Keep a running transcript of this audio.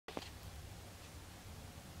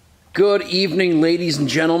Good evening, ladies and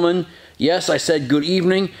gentlemen. Yes, I said good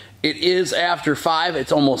evening. It is after 5.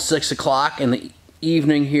 It's almost 6 o'clock in the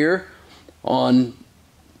evening here on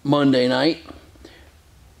Monday night.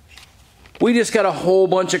 We just got a whole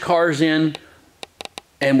bunch of cars in,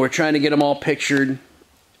 and we're trying to get them all pictured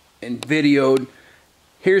and videoed.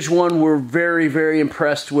 Here's one we're very, very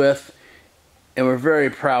impressed with, and we're very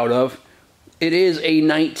proud of. It is a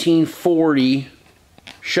 1940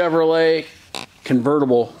 Chevrolet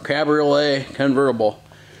convertible, cabriolet convertible.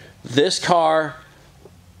 This car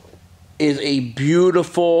is a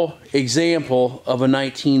beautiful example of a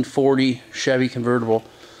 1940 Chevy convertible.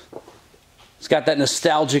 It's got that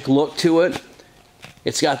nostalgic look to it.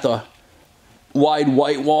 It's got the wide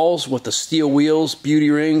white walls with the steel wheels, beauty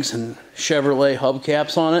rings, and Chevrolet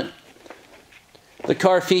hubcaps on it. The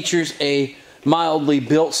car features a mildly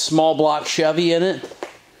built small block Chevy in it.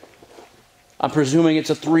 I'm presuming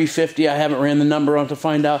it's a 350. I haven't ran the number on to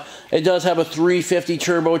find out. It does have a 350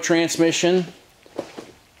 turbo transmission.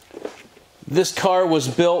 This car was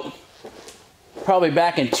built probably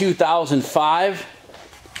back in 2005,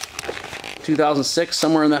 2006,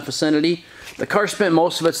 somewhere in that vicinity. The car spent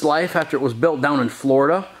most of its life after it was built down in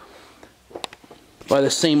Florida by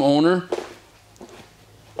the same owner.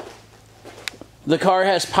 The car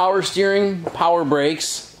has power steering, power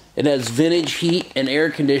brakes. It has vintage heat and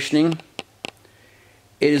air conditioning.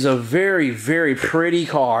 It is a very, very pretty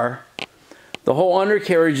car. The whole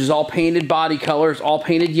undercarriage is all painted body colors, all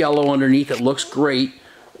painted yellow underneath. It looks great.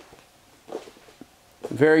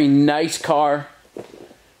 Very nice car.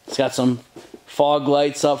 It's got some fog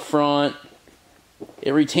lights up front.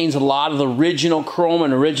 It retains a lot of the original chrome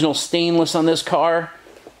and original stainless on this car.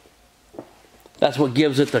 That's what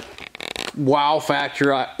gives it the wow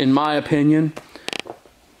factor, in my opinion.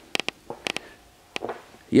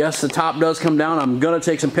 Yes, the top does come down. I'm going to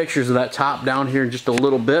take some pictures of that top down here in just a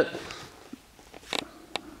little bit.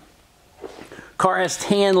 Car has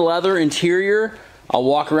tan leather interior. I'll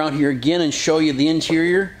walk around here again and show you the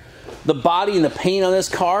interior. The body and the paint on this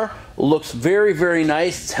car looks very, very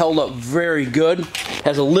nice. It's held up very good.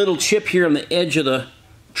 Has a little chip here on the edge of the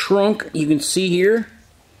trunk. You can see here.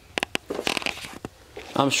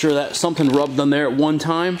 I'm sure that something rubbed on there at one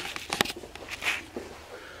time.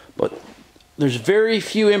 But there's very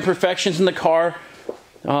few imperfections in the car,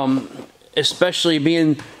 especially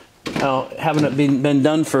being having it been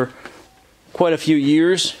done for quite a few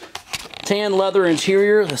years. Tan leather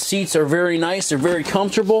interior. The seats are very nice. They're very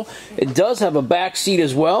comfortable. It does have a back seat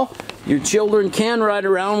as well. Your children can ride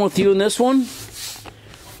around with you in this one.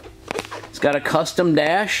 It's got a custom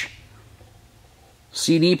dash.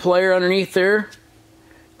 CD player underneath there.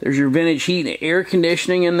 There's your vintage heat and air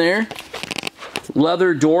conditioning in there.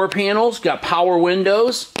 Leather door panels. Got power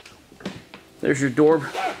windows. There's your door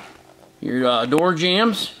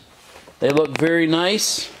jambs. They look very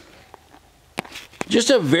nice. Just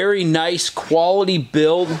a very nice quality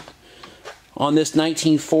build on this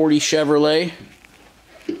 1940 Chevrolet.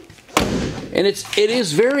 And it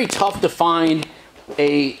is very tough to find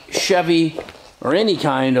a Chevy or any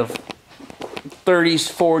kind of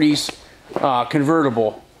 30s, 40s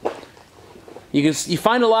convertible. You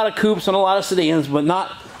find a lot of coupes and a lot of sedans, but not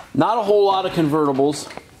a whole lot of convertibles.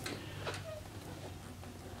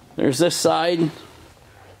 There's this side,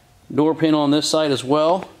 door panel on this side as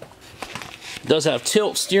well. It does have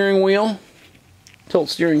tilt steering wheel, tilt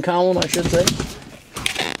steering column, I should say.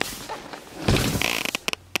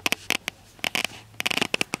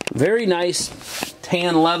 Very nice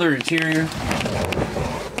tan leather interior.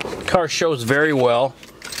 The car shows very well.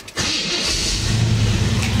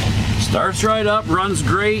 Starts right up, runs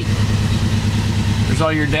great. There's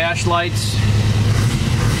all your dash lights.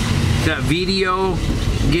 Got video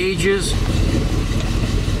gauges.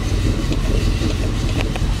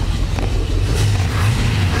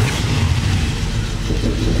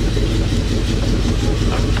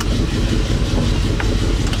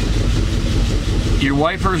 Your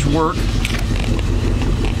wipers work.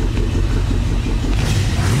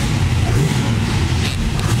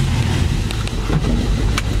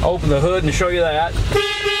 Open the hood and show you that.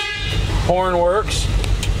 Horn works.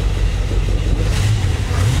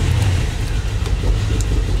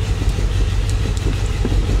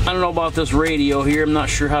 I don't know about this radio here. I'm not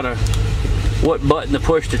sure what button to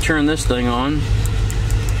push to turn this thing on.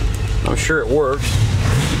 I'm sure it works.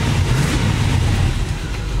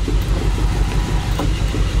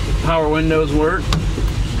 Power windows work.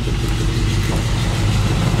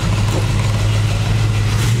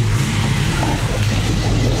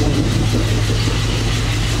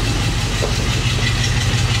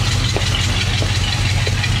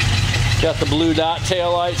 Got the blue dot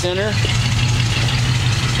tail lights in her.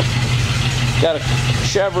 Got a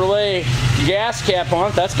Chevrolet gas cap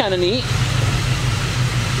on it. That's kind of neat.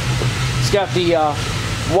 It's got the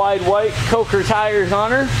wide white Coker tires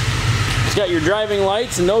on her. It's got your driving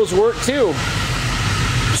lights, and those work too.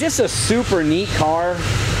 Just a super neat car.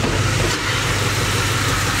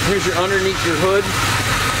 Here's your underneath your hood.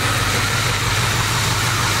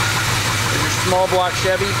 There's your small block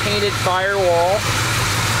Chevy painted firewall.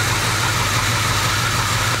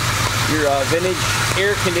 Your vintage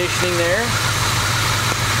air conditioning there.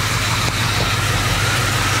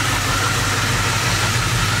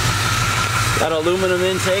 Got aluminum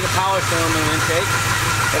intake, a polished aluminum intake.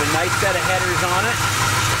 Got a nice set of headers on it.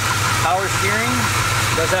 Power steering.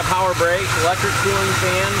 Does have power brakes, electric cooling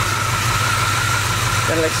fans.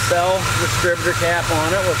 Got an Excel distributor cap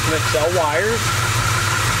on it with some Excel wires.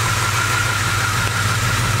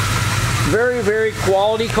 Very, very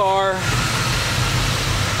quality car.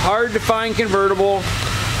 Hard to find convertible.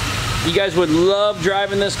 You guys would love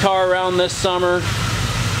driving this car around this summer.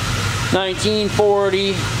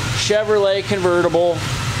 1940 Chevrolet convertible.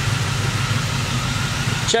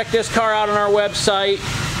 Check this car out on our website,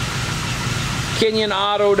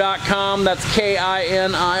 KinionAuto.com. That's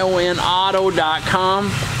K-I-N-I-O-N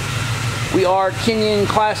auto.com. We are Kenyon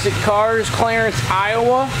Classic Cars, Clarence,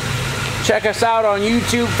 Iowa. Check us out on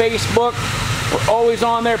YouTube, Facebook. We're always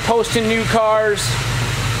on there posting new cars.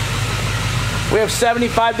 We have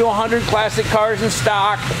 75 to 100 classic cars in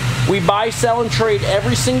stock. We buy, sell, and trade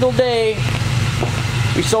every single day.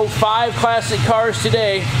 We sold 5 classic cars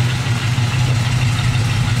today.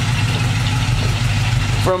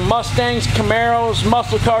 From Mustangs, Camaros,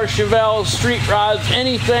 muscle cars, Chevelles, street rods,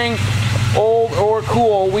 anything old or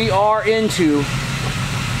cool we are into.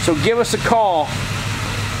 So give us a call.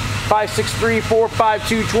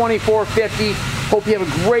 563-452-2450. Hope you have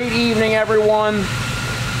a great evening, everyone.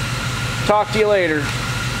 Talk to you later.